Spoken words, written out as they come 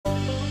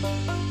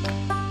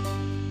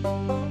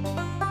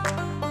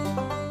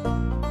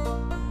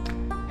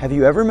Have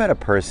you ever met a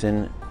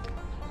person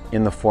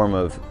in the form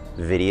of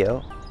video,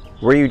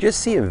 where you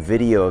just see a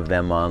video of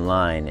them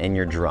online and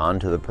you're drawn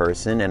to the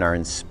person and are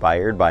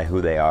inspired by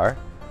who they are?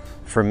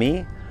 For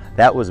me,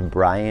 that was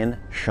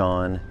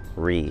Sean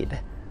Reid.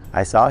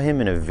 I saw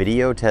him in a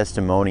video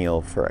testimonial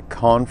for a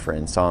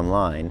conference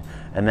online,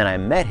 and then I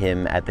met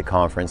him at the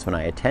conference when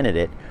I attended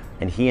it,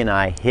 and he and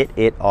I hit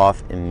it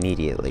off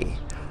immediately.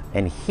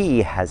 And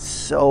he has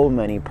so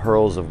many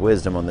pearls of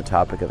wisdom on the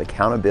topic of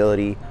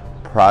accountability,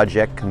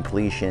 project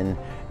completion,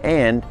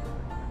 and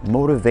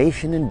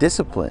motivation and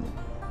discipline.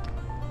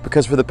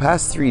 Because for the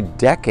past 3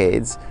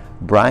 decades,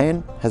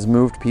 Brian has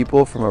moved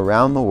people from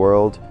around the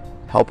world,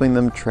 helping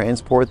them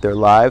transport their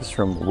lives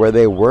from where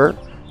they were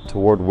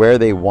toward where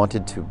they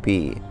wanted to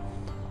be.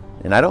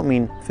 And I don't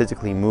mean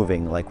physically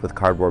moving like with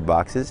cardboard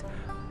boxes.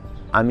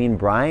 I mean,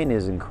 Brian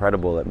is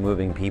incredible at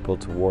moving people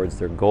towards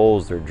their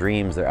goals, their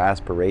dreams, their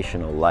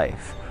aspirational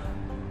life.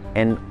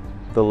 And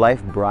the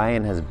life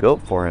Brian has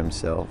built for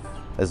himself,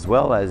 as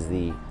well as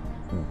the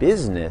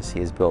business he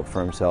has built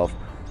for himself,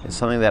 is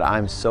something that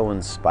I'm so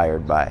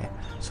inspired by.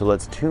 So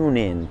let's tune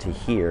in to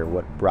hear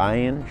what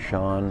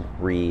Sean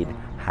Reid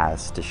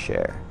has to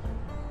share.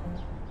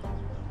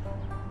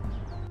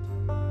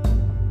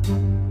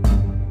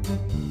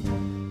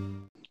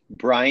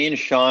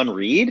 Sean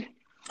Reid?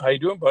 How you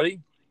doing,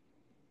 buddy?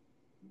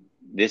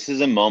 This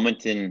is a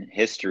moment in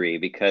history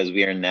because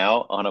we are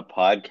now on a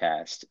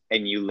podcast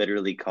and you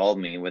literally called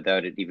me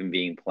without it even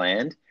being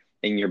planned.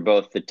 And you're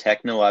both the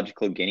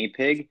technological guinea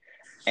pig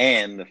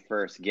and the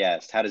first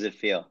guest. How does it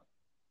feel?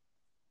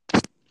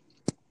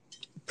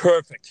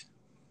 Perfect.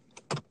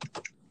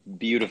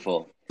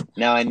 Beautiful.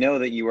 Now, I know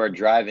that you are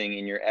driving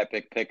in your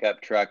epic pickup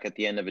truck at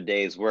the end of a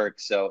day's work.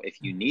 So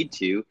if you need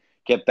to,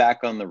 get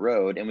back on the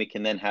road and we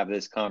can then have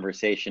this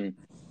conversation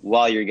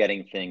while you're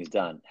getting things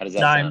done. How does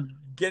that sound? I'm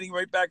getting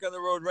right back on the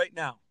road right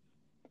now.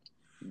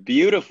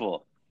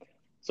 Beautiful.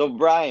 So,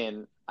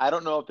 Brian, I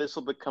don't know if this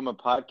will become a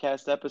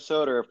podcast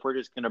episode or if we're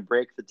just going to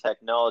break the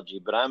technology,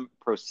 but I'm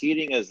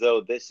proceeding as though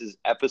this is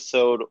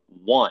episode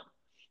 1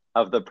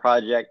 of the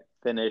Project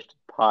Finished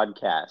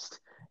podcast.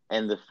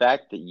 And the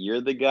fact that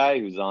you're the guy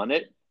who's on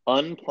it,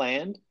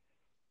 unplanned,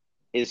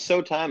 is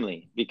so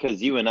timely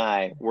because you and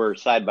I were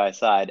side by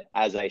side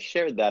as I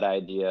shared that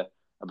idea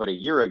about a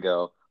year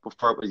ago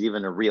before it was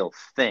even a real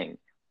thing.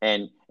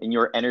 And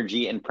your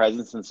energy and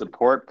presence and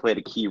support played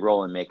a key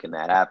role in making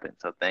that happen.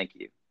 So thank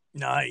you.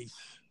 Nice.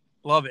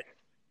 Love it.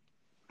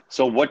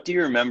 So what do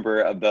you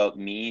remember about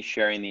me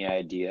sharing the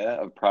idea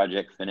of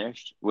Project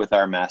Finished with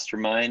our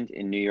mastermind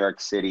in New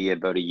York City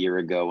about a year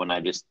ago when I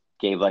just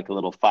gave like a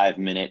little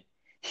 5-minute,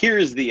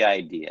 here's the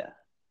idea?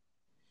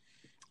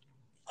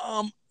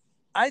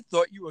 I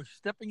thought you were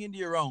stepping into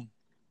your own.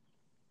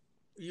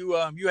 You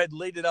had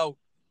laid it out.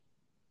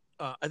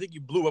 I think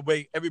you blew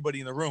away everybody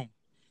in the room.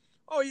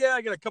 Oh yeah,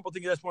 I got a couple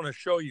things I just want to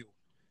show you.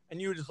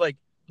 And you were just like,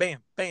 bam,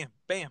 bam,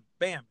 bam,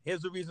 bam.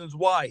 Here's the reasons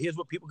why. Here's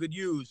what people could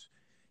use.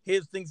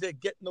 Here's things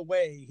that get in the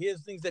way.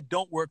 Here's things that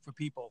don't work for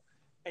people.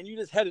 And you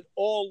just had it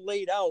all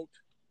laid out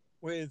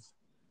with,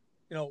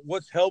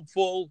 what's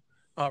helpful,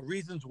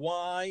 reasons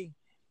why,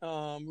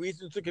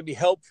 reasons that could be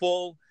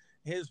helpful.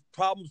 Here's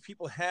problems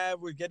people have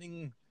with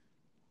getting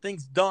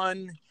things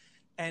done.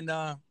 And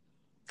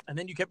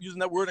then you kept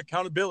using that word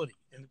accountability.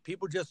 And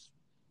people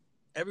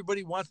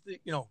everybody wants to,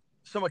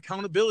 some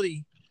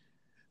accountability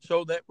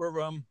so that we're,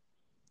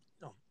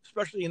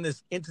 especially in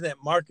this internet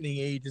marketing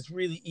age, it's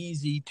really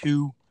easy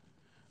to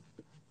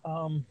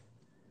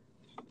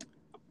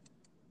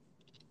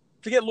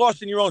get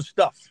lost in your own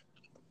stuff.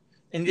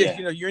 And just,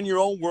 you're in your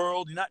own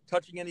world. You're not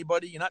touching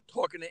anybody. You're not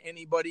talking to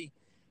anybody.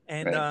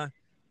 And right.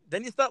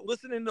 Then you start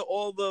listening to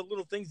all the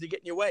little things that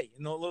get in your way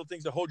and the little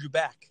things that hold you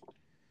back.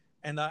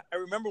 And I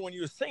remember when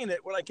you were saying it,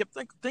 what I kept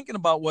thinking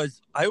about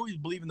was I always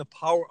believe in the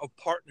power of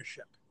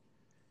partnership.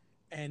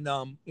 And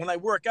when I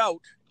work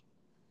out,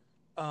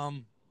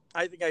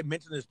 I think I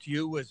mentioned this to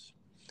you, was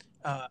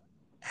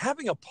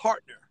having a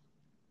partner.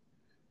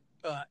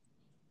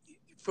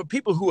 For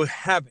people who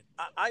haven't,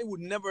 I would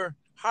never,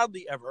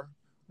 hardly ever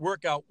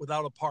work out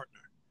without a partner.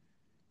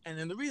 And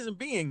then the reason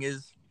being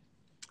is,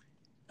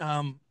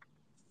 and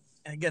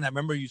again, I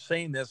remember you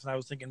saying this and I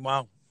was thinking,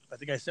 wow, I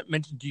think I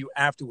mentioned to you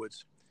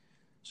afterwards.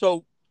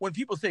 So when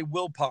people say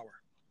willpower,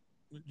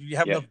 do you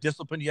have enough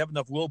discipline? Do you have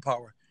enough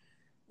willpower?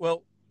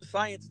 Well,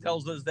 science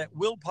tells us that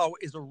willpower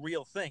is a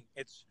real thing.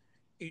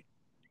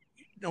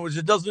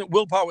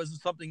 Willpower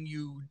isn't something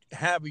you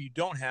have or you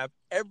don't have.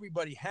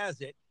 Everybody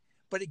has it.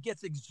 But it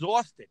gets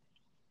exhausted.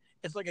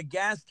 It's like a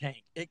gas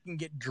tank. It can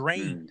get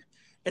drained.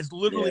 It's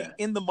literally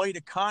in the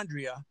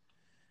mitochondria.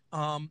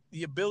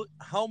 The ability,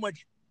 how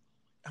much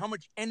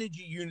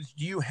energy units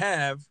do you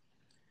have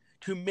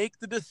to make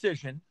the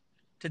decision,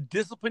 to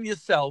discipline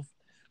yourself,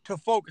 to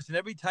focus? And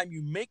every time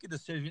you make a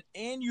decision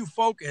and you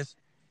focus,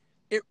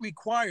 it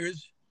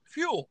requires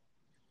fuel.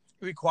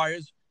 It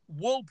requires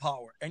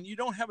willpower. And you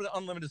don't have an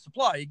unlimited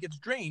supply. It gets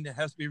drained. It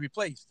has to be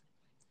replaced.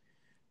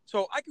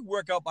 So I could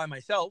work out by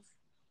myself,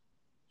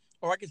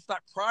 or I can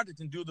start projects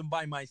and do them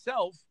by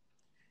myself.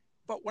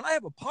 But when I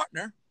have a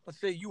partner, let's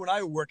say you and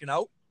I were working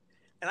out,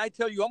 and I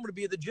tell you I'm going to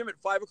be at the gym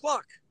at 5:00,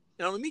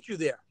 and I'm going to meet you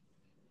there.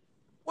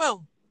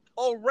 Well,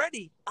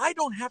 already I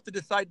don't have to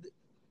decide.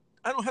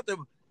 I don't have to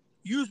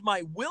use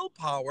my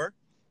willpower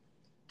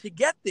to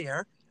get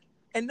there.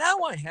 And now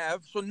I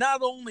have. So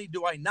not only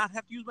do I not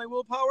have to use my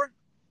willpower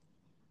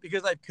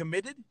because I've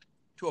committed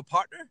to a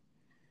partner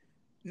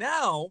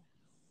now,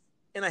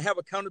 and I have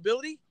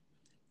accountability.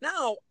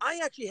 Now I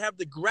actually have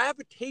the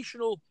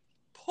gravitational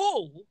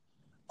pull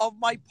of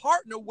my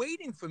partner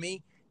waiting for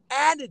me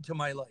added to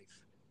my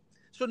life.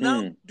 So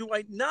now do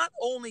I not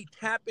only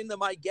tap into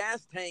my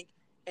gas tank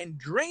and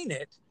drain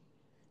it,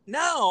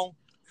 now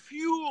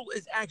fuel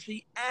is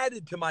actually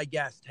added to my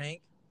gas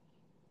tank,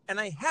 and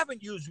I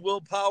haven't used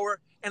willpower,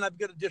 and I've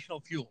got additional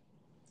fuel.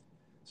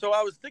 So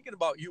I was thinking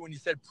about you when you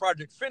said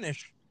project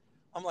finish.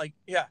 I'm like,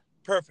 yeah,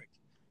 perfect.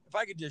 If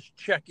I could just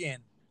check in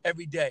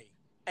every day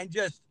and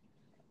just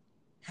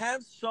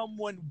have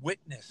someone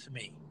witness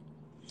me.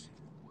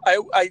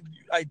 I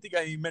think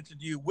I mentioned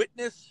to you,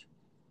 witness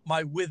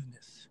my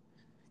witness.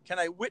 Can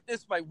I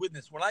witness my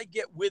witness? When I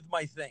get with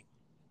my thing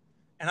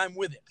and I'm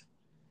with it,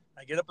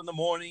 I get up in the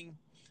morning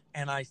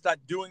and I start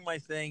doing my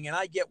thing and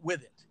I get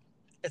with it.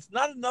 It's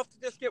not enough to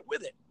just get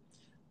with it.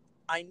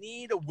 I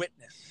need a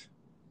witness.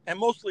 And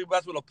mostly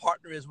that's what a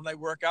partner is when I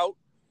work out.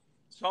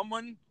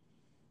 Someone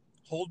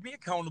hold me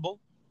accountable,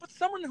 but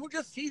someone who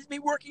just sees me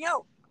working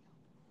out.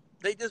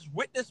 They just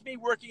witness me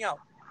working out.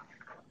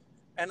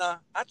 And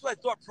that's what I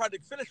thought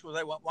Project Finish was.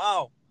 I went,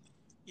 wow,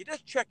 you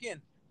just check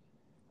in.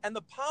 And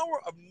the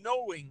power of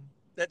knowing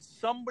that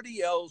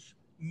somebody else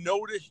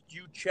noticed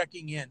you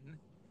checking in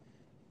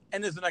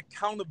and there's an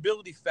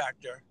accountability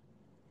factor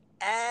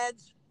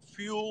adds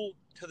fuel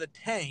to the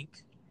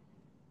tank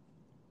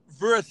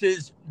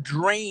versus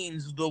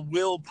drains the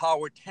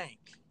willpower tank.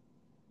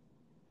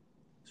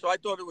 So I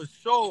thought it was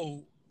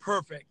so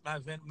perfect. And I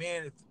was like,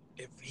 man,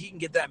 if he can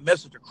get that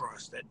message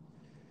across that,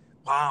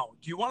 wow,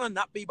 do you want to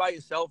not be by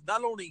yourself?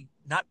 Not only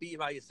not be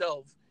by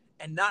yourself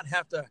and not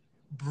have to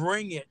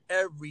bring it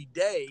every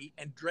day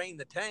and drain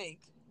the tank,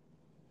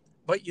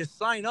 but you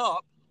sign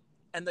up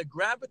and the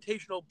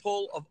gravitational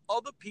pull of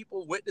other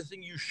people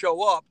witnessing you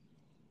show up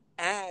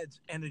adds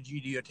energy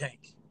to your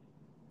tank.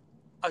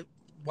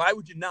 Why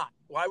would you not?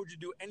 Why would you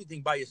do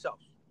anything by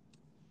yourself?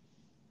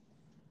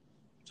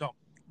 So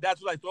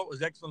that's what I thought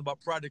was excellent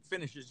about Project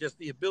Finish, is just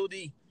the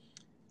ability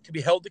to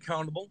be held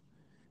accountable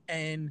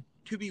and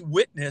to be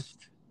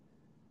witnessed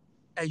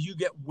as you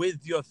get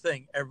with your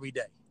thing every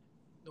day,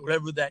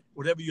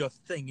 whatever your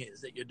thing is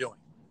that you're doing.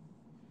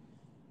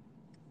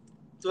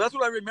 So that's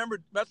what I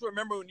remembered. That's what I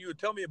remember when you would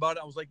tell me about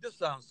it. I was like, this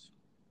sounds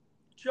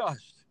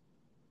just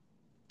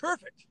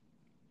perfect.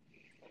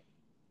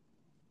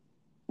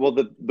 Well,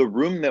 the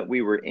room that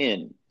we were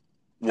in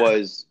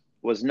was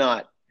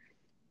not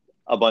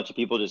a bunch of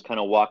people just kind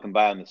of walking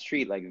by on the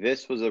street. Like,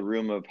 this was a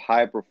room of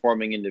high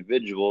performing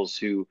individuals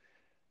who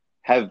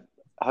have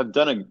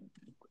done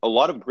a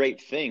lot of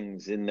great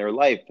things in their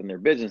life and their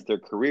business, their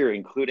career,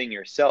 including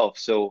yourself.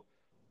 So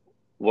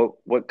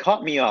what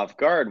caught me off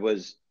guard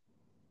was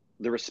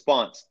the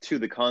response to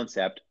the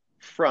concept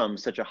from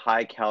such a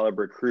high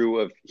caliber crew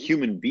of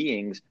human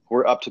beings who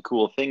are up to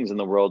cool things in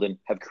the world and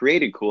have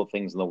created cool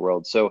things in the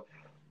world. So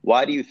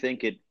why do you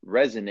think it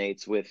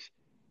resonates with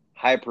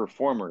high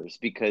performers?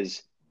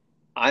 Because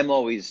I'm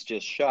always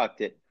just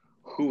shocked at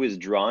who is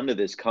drawn to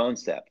this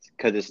concept,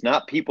 because it's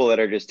not people that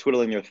are just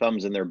twiddling their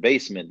thumbs in their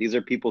basement. These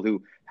are people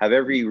who have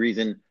every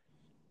reason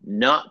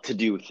not to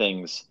do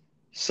things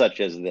such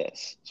as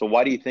this. So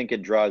why do you think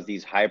it draws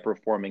these high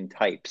performing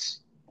types?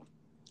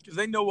 Because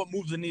they know what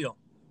moves the needle.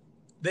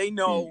 They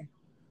know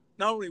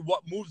not only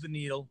what moves the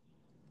needle,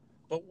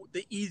 but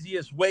the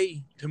easiest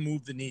way to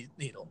move the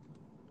needle.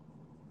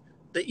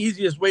 The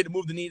easiest way to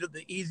move the needle,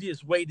 the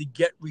easiest way to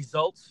get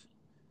results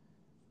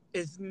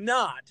is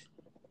not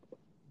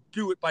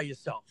do it by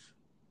yourself.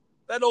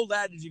 That old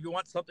adage, if you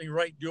want something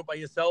right, do it by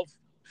yourself.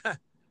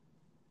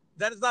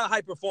 That is not a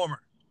high performer.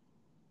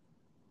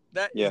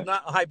 That is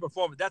not a high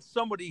performer. That's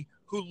somebody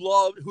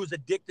who's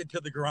addicted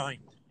to the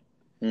grind.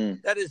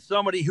 That is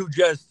somebody who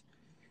just,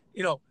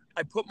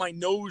 I put my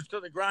nose to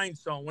the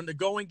grindstone. When the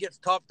going gets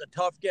tough, the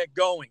tough get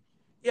going.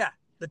 Yeah,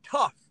 the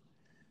tough.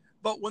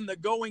 But when the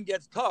going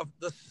gets tough,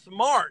 the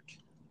smart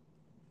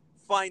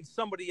find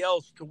somebody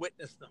else to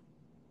witness them.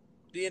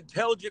 The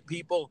intelligent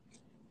people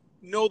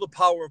know the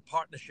power of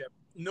partnership,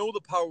 know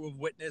the power of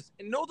witness,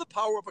 and know the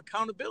power of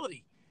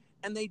accountability.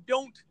 And they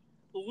don't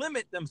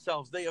limit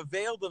themselves. They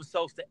avail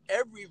themselves to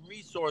every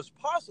resource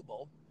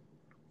possible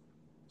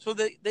so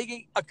that they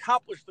can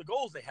accomplish the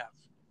goals they have.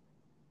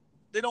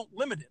 They don't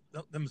limit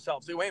it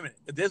themselves. Say, wait a minute,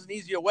 if there's an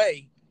easier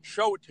way,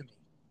 show it to me.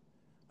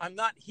 I'm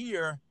not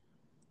here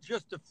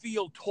just to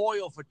feel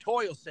toil for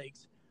toil's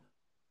sakes.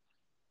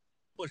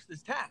 Push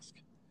this task.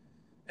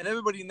 And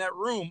everybody in that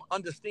room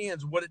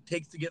understands what it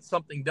takes to get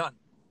something done.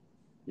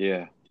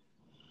 Yeah.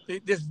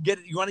 Just get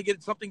it. You want to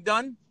get something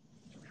done?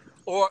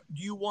 Or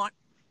do you want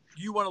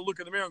to look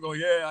in the mirror and go,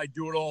 yeah, I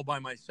do it all by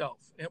myself?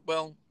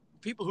 Well,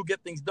 people who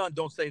get things done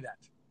don't say that.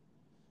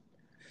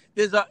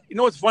 There's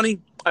what's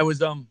funny? I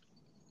was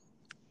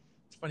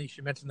funny you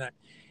should mention that.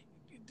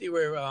 They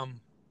were, I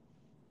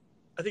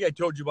think I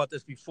told you about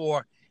this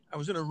before. I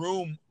was in a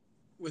room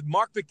with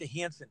Mark Victor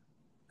Hansen.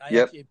 I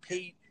actually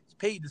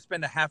paid to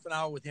spend a half an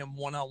hour with him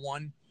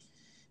one-on-one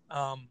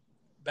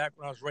back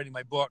when I was writing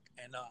my book.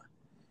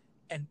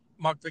 And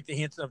Mark Victor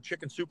Hansen of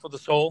Chicken Soup for the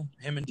Soul,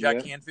 him and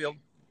Jack Canfield.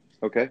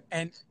 Okay.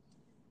 And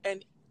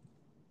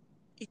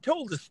he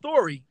told the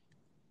story,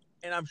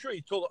 and I'm sure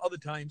he told it other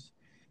times.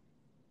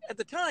 At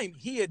the time,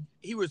 he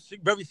was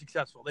very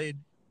successful. They had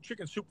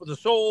Chicken Soup for the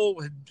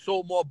Soul, had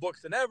sold more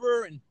books than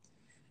ever, and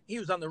he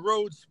was on the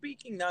road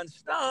speaking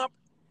nonstop.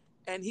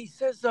 And he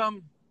says,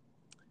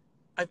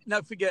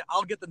 now forget,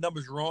 I'll get the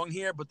numbers wrong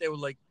here, but they were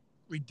like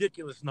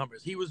ridiculous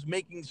numbers. He was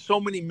making so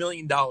many $1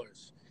 million,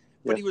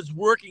 but he was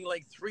working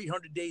like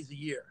 300 days a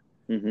year.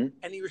 Mm-hmm.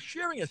 And he was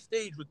sharing a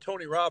stage with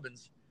Tony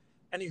Robbins,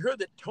 and he heard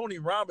that Tony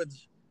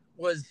Robbins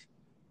was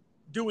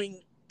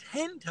doing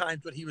 10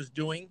 times what he was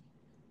doing,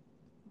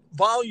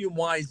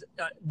 volume-wise,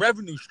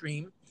 revenue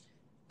stream,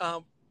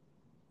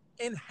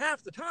 in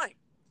half the time.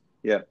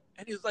 Yeah.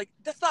 And he was like,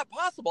 that's not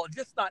possible. It's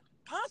just not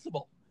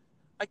possible.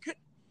 I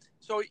couldn't.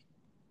 So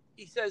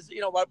he says,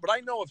 but I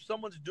know if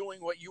someone's doing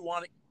what you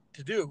want it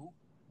to do,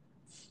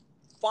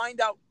 find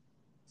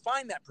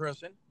that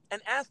person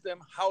and ask them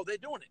how they're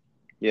doing it.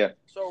 Yeah.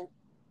 So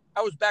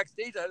I was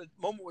backstage. I had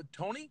a moment with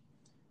Tony.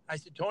 I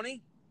said,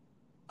 Tony,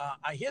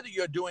 I hear that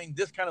you're doing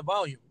this kind of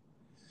volume.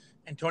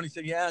 And Tony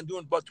said, yeah, I'm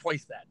doing about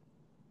twice that.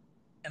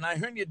 And I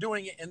heard you're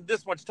doing it in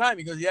this much time.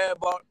 He goes, yeah,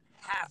 about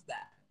half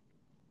that.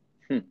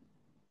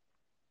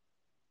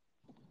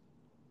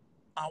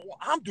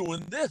 I'm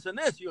doing this and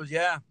this. He goes,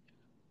 yeah.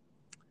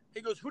 He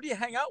goes, who do you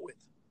hang out with?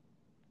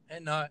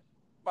 And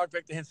Mark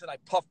Victor Hansen, I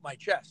puffed my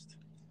chest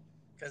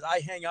because I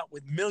hang out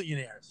with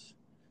millionaires.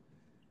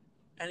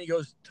 And he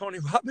goes, Tony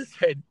Robbins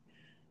said,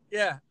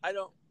 yeah, I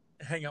don't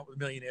hang out with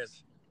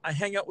millionaires. I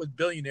hang out with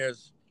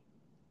billionaires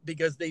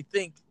because they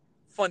think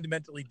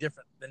fundamentally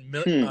different than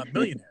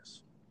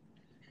millionaires.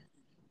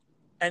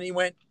 And he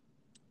went,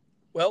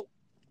 well,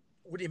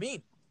 what do you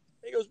mean?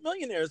 He goes,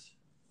 millionaires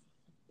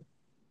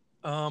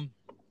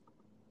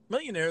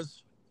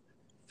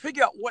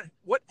figure out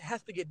what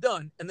has to get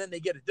done, and then they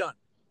get it done.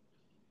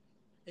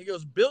 He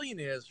goes,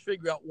 billionaires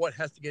figure out what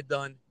has to get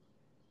done,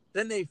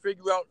 then they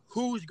figure out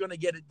who's going to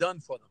get it done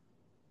for them.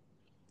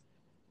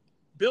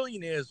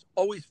 Billionaires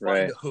always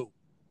find a who.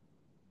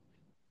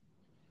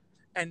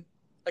 And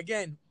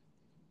again,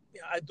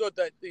 I thought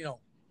that,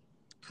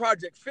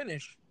 project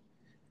finish,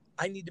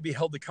 I need to be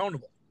held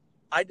accountable.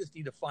 I just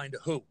need to find a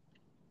who.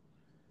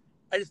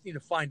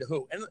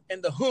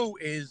 And the who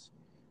is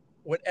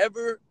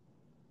whatever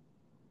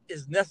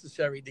is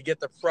necessary to get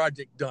the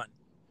project done.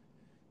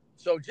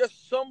 So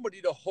just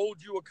somebody to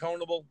hold you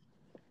accountable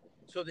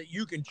so that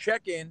you can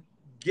check in,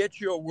 get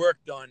your work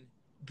done,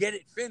 get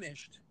it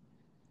finished,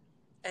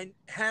 and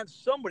have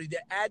somebody to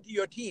add to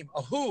your team,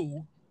 a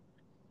who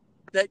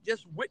that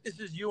just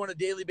witnesses you on a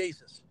daily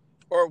basis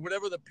or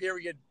whatever the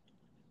period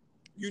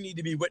you need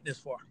to be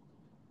witnessed for.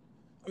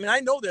 I mean, I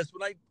know this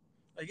when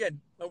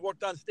I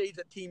worked on stage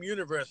at Team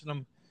Universe and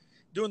I'm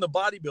doing the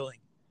bodybuilding.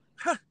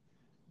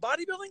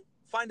 Bodybuilding?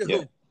 Find a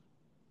who.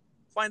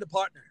 Find a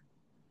partner.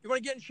 You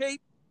want to get in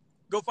shape?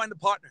 Go find a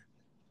partner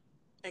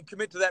and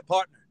commit to that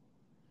partner.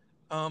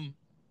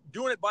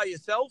 Doing it by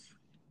yourself,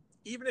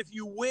 even if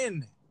you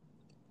win,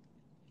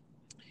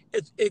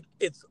 it's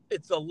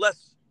a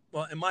less,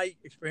 well, in my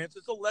experience,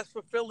 it's a less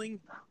fulfilling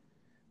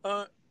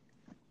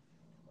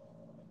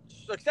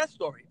success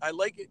story. I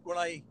like it when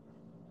I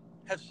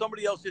have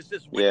somebody else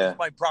just witness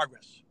my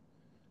progress.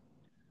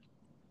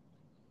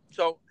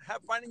 So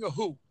finding a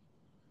who.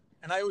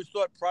 And I always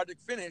thought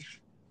project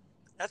finish,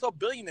 that's how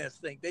billionaires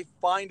think. They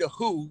find a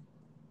who.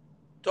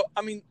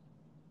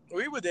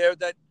 We were there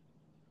that,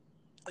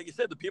 like you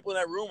said, the people in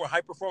that room were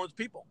high performance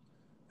people.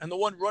 And the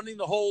one running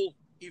the whole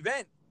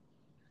event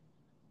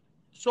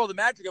saw the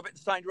magic of it and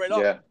signed right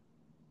up. Yeah.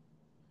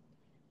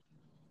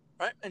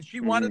 Right? And she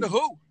wanted a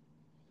who.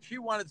 She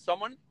wanted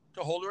someone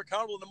to hold her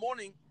accountable in the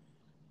morning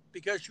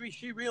because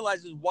she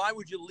realizes, why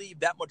would you leave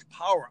that much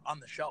power on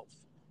the shelf?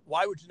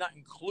 Why would you not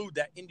include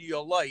that into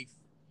your life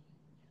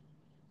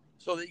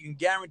so that you can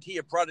guarantee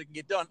a project can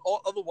get done?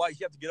 Otherwise,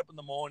 you have to get up in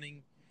the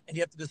morning and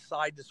you have to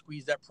decide to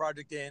squeeze that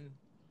project in.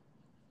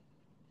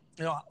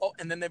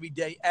 And then every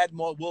day, add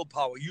more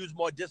willpower, use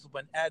more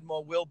discipline, add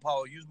more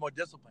willpower, use more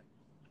discipline.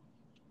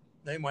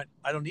 They went,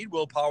 I don't need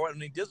willpower, I don't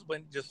need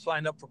discipline, just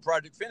sign up for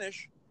project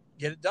finish,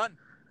 get it done.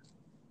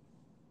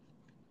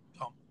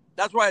 So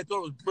that's why I thought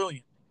it was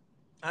brilliant.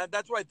 And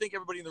that's why I think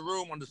everybody in the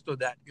room understood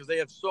that, because they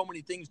have so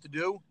many things to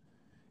do.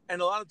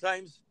 And a lot of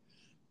times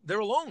they're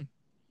alone.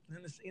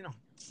 And this,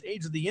 this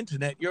age of the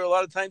internet, a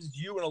lot of times it's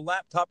you and a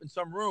laptop in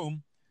some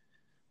room,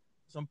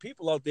 some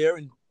people out there,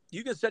 and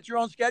you can set your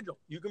own schedule.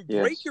 You can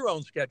break your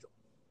own schedule.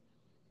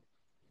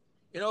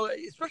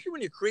 Especially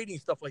when you're creating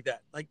stuff like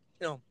that. Like,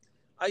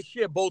 I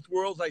share both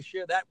worlds. I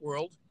share that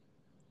world.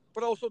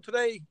 But also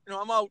today,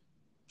 I'm out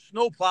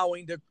snow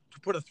plowing to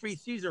put a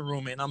 3-season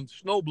room in. I'm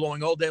snow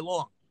blowing all day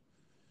long.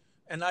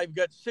 And I've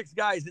got 6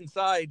 guys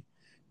inside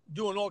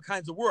doing all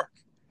kinds of work.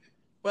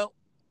 Well,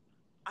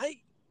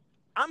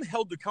 I'm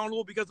held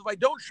accountable because if I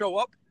don't show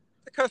up,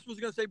 the customer's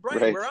going to say,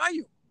 Brian, Right. where are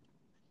you?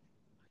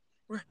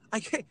 I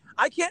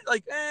can't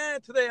like,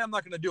 today I'm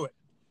not going to do it.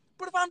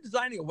 But if I'm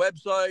designing a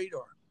website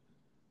or,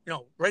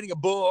 writing a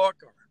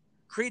book or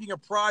creating a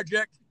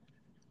project,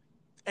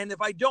 and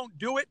if I don't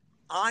do it,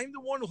 I'm the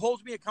one who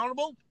holds me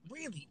accountable.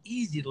 Really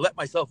easy to let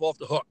myself off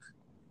the hook.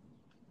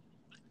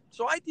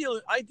 So I deal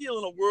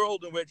in a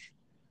world in which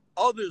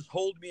others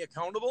hold me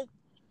accountable.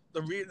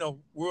 The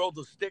world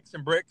of sticks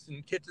and bricks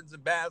and kitchens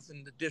and baths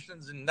and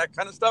additions and that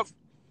kind of stuff.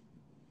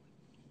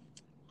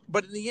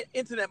 But in the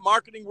internet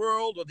marketing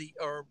world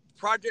or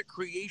project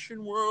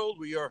creation world,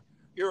 where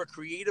you're a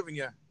creative and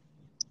you're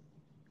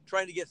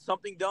trying to get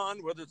something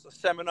done, whether it's a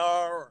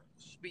seminar or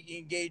speaking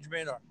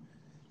engagement,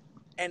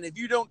 and if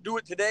you don't do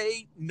it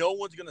today, no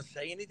one's going to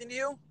say anything to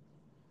you.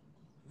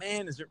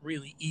 Man, is it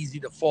really easy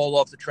to fall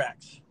off the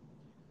tracks.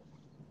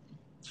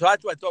 So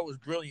that's what I thought was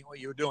brilliant what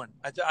you were doing.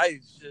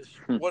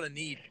 What a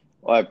need.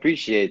 Well, I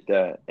appreciate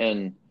that.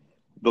 And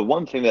the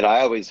one thing that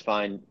I always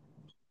find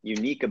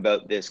unique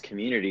about this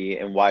community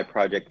and why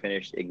Project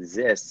Finished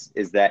exists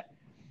is that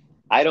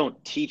I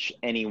don't teach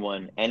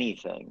anyone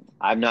anything.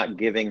 I'm not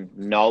giving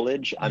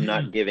knowledge. I'm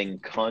not giving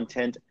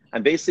content.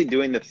 I'm basically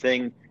doing the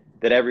thing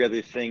that every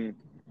other thing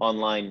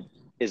online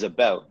is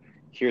about.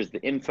 Here's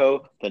the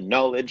info, the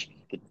knowledge,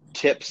 the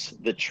tips,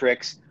 the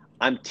tricks.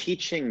 I'm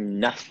teaching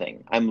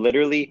nothing. I'm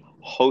literally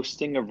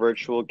hosting a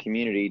virtual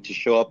community to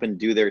show up and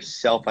do their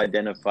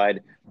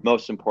self-identified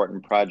most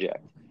important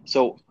project.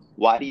 So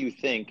why do you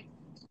think,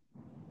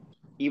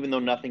 even though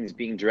nothing's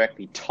being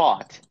directly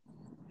taught,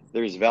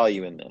 there's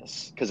value in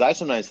this? Because I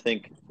sometimes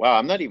think, wow,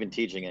 I'm not even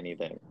teaching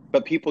anything,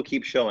 but people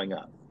keep showing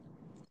up.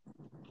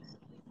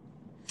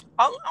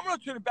 I'm going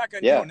to turn it back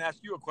on you and ask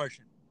you a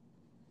question.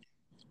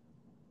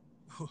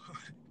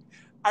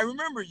 I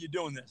remember you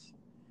doing this,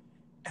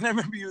 and I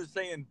remember you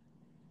saying,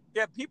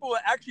 yeah, people were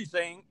actually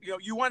saying,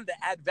 you wanted to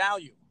add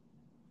value.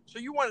 So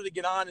you wanted to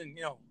get on and,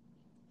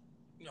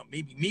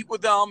 maybe meet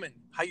with them and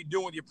how you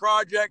doing with your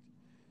project.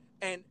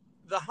 And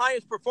the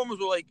highest performers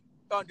were like,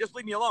 just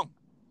leave me alone.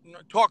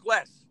 Talk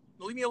less.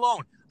 Leave me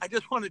alone. I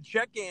just want to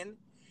check in,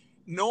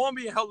 know I'm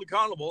being held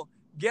accountable,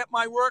 get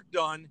my work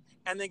done,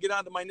 and then get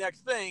on to my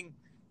next thing.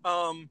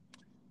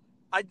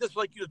 I'd just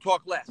like you to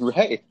talk less.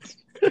 Right.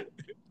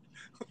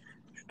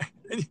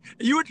 And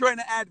you were trying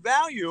to add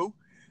value,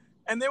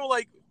 and they were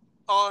like,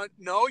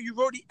 no, you've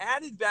already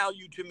added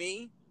value to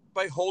me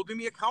by holding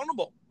me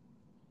accountable.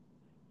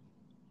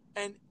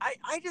 And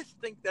I just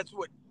think that's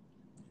what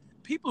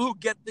people who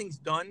get things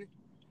done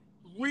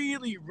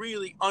really,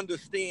 really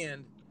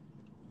understand.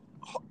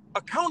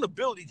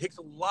 Accountability takes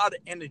a lot of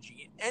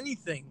energy.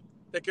 Anything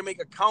that can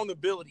make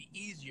accountability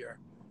easier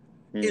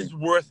is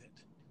worth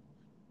it.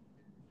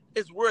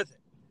 It's worth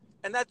it.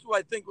 And that's what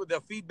I think what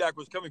the feedback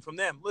was coming from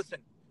them. Listen,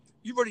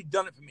 you've already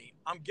done it for me.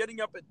 I'm getting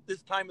up at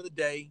this time of the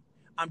day.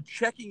 I'm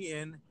checking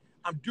in.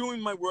 I'm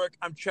doing my work.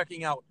 I'm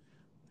checking out.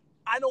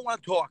 I don't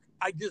want to talk.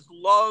 I just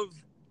love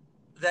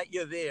that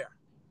you're there.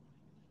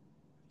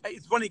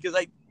 It's funny because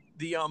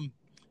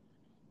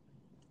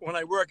when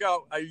I work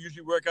out, I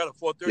usually work out at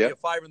 4:30 or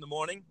 5 in the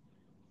morning.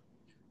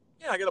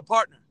 Yeah, I got a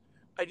partner.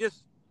 I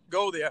just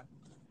go there.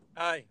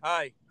 Hi.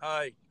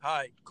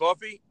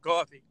 Coffee?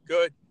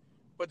 Good.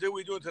 What are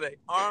we doing today?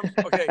 Arms?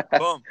 Okay,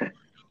 boom.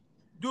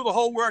 Do the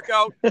whole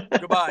workout.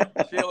 Goodbye.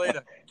 See you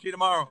later. See you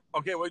tomorrow.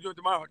 Okay, what are you doing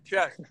tomorrow?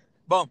 Chest.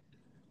 Boom.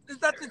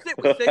 That's it.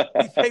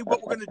 We say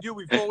what we're going to do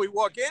before we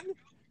walk in.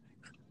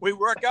 We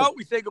work out.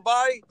 We say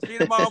goodbye. See you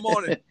tomorrow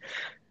morning.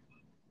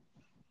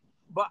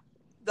 But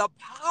the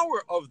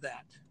power of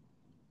that,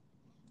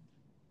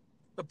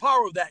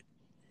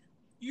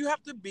 you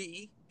have to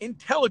be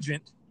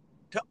intelligent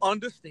to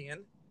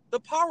understand the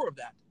power of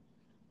that.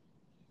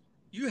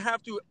 You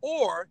have to,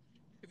 or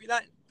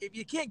if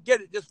you can't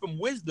get it just from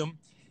wisdom,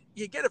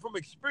 you get it from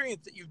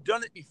experience that you've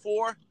done it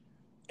before,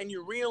 and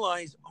you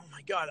realize, oh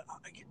my God,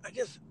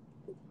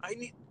 I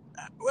need,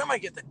 where am I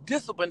get the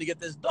discipline to get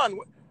this done?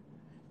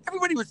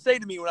 Everybody would say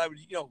to me when I would,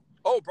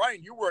 oh,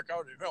 Brian, you work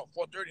out at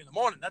 4:30 in the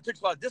morning. That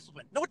takes a lot of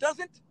discipline. No, it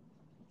doesn't.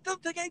 It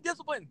doesn't take any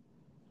discipline.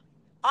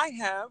 I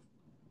have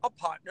a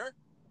partner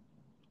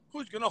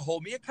who's going to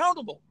hold me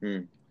accountable.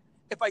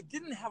 If I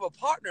didn't have a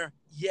partner,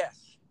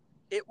 yes,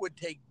 it would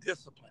take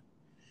discipline.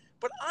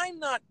 But I'm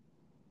not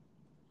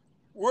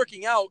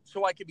working out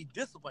so I can be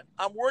disciplined.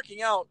 I'm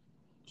working out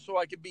so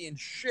I can be in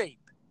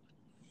shape.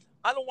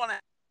 I don't want to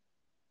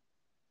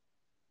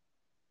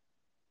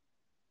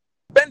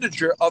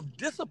expenditure of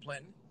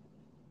discipline,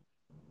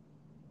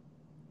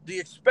 the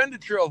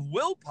expenditure of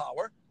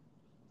willpower.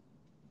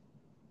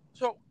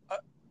 So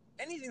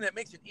anything that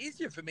makes it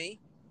easier for me,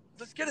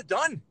 let's get it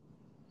done.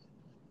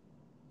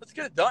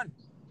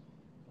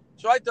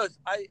 So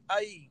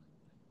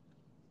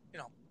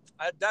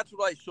that's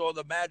what I saw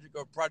the magic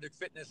of Project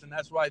Fitness, and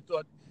that's why I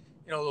thought,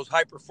 those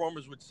high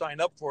performers would sign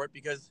up for it,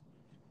 because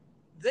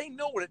they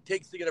know what it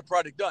takes to get a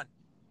project done,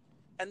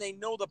 and they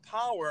know the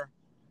power.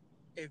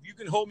 If you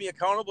can hold me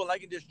accountable and I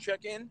can just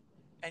check in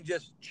and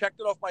just check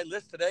it off my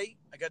list today,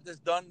 I got this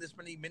done this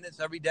many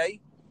minutes every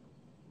day.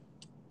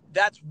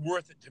 That's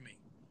worth it to me.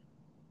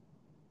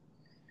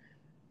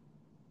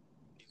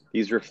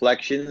 These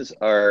reflections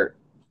are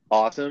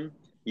awesome.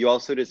 You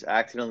also just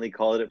accidentally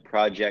called it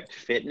Project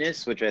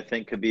Fitness, which I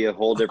think could be a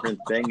whole different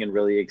thing and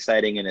really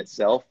exciting in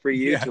itself for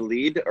you to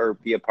lead or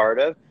be a part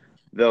of.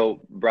 Though,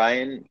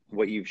 Brian,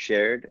 what you've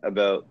shared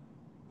about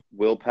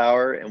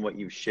willpower and what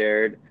you've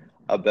shared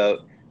about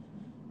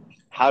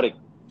how to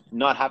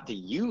not have to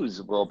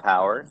use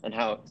willpower and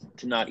how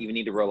to not even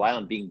need to rely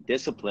on being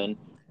disciplined,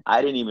 I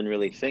didn't even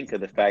really think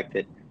of the fact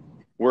that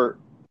we're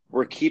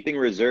keeping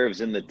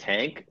reserves in the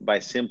tank by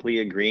simply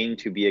agreeing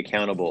to be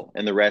accountable,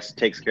 and the rest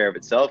takes care of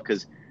itself,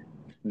 because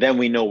then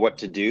we know what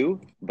to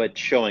do, but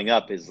showing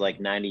up is like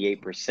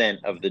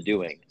 98% of the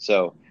doing.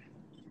 So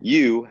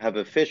you have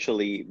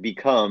officially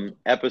become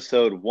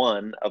episode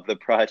 1 of the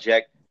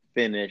Project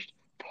Finished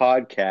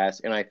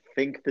podcast, and I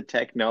think the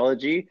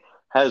technology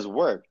has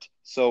worked.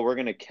 So we're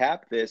going to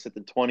cap this at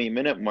the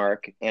 20-minute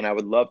mark, and I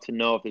would love to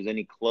know if there's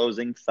any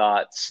closing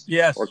thoughts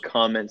or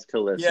comments to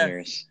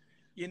listeners. Yes.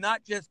 You're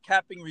not just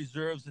capping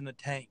reserves in the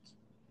tank.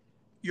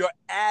 You're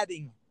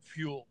adding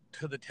fuel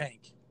to the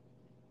tank.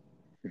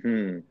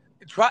 Mm-hmm.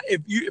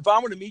 If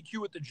I'm going to meet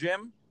you at the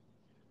gym,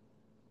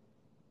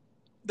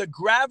 the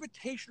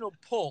gravitational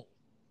pull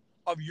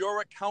of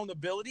your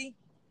accountability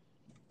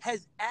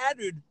has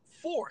added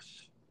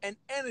force and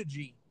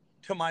energy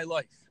to my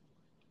life.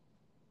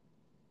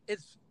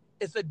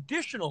 It's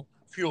additional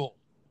fuel.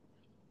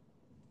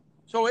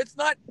 So it's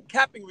not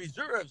capping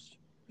reserves.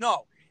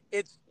 No,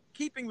 it's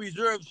keeping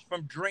reserves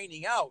from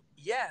draining out,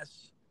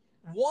 yes,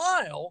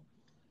 while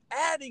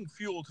adding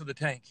fuel to the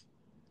tank.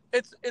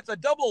 It's a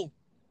double.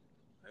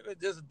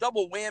 There's a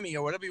double whammy,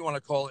 or whatever you want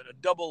to call it. A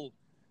double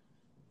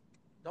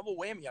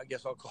whammy, I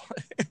guess I'll call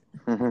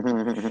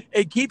it.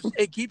 It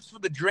keeps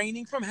the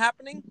draining from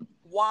happening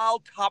while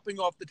topping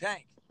off the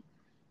tank.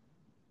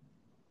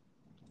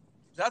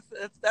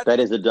 That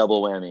is a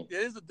double whammy. It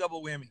is a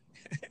double whammy.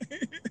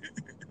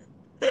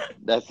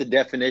 That's the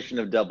definition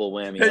of double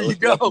whammy. I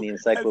looked it up in the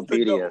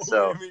encyclopedia.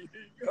 So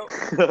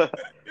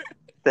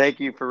thank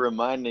you for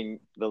reminding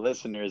the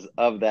listeners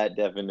of that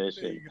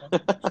definition.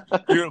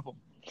 Beautiful.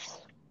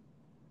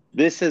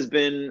 This has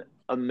been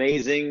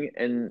amazing,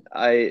 and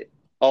I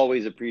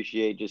always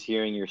appreciate just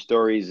hearing your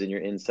stories and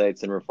your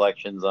insights and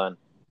reflections on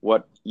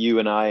what you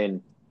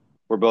and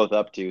we're both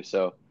up to.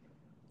 So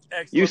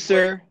excellent. You,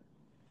 sir,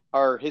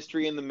 are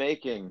history in the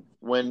making.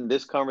 When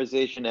this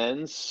conversation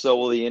ends, so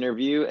will the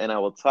interview, and I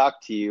will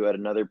talk to you at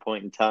another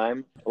point in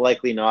time,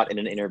 likely not in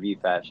an interview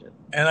fashion.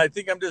 And I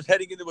think I'm just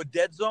heading into a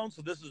dead zone,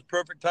 so this is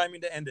perfect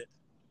timing to end it.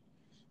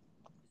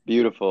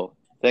 Beautiful.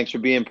 Thanks for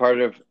being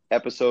part of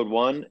episode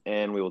 1,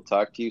 and we will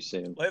talk to you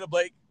soon. Later,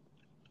 Blake.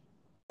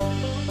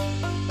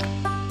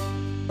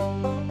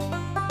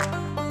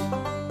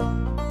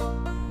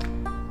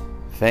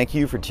 Thank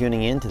you for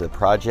tuning in to the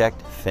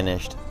Project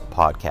Finished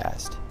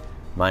podcast.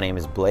 My name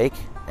is Blake,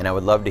 and I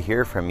would love to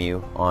hear from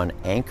you on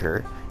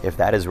Anchor if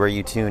that is where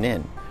you tune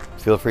in.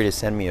 Feel free to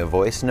send me a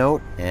voice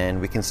note, and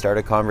we can start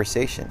a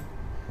conversation.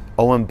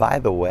 Oh, and by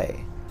the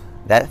way,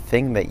 that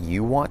thing that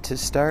you want to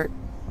start,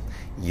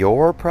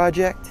 your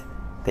project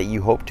that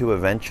you hope to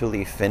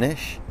eventually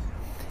finish,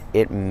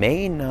 it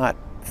may not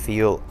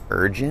feel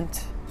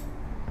urgent,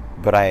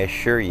 but I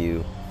assure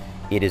you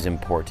it is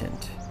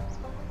important.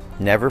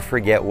 Never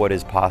forget what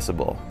is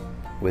possible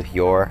with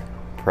your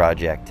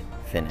project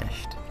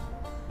finished.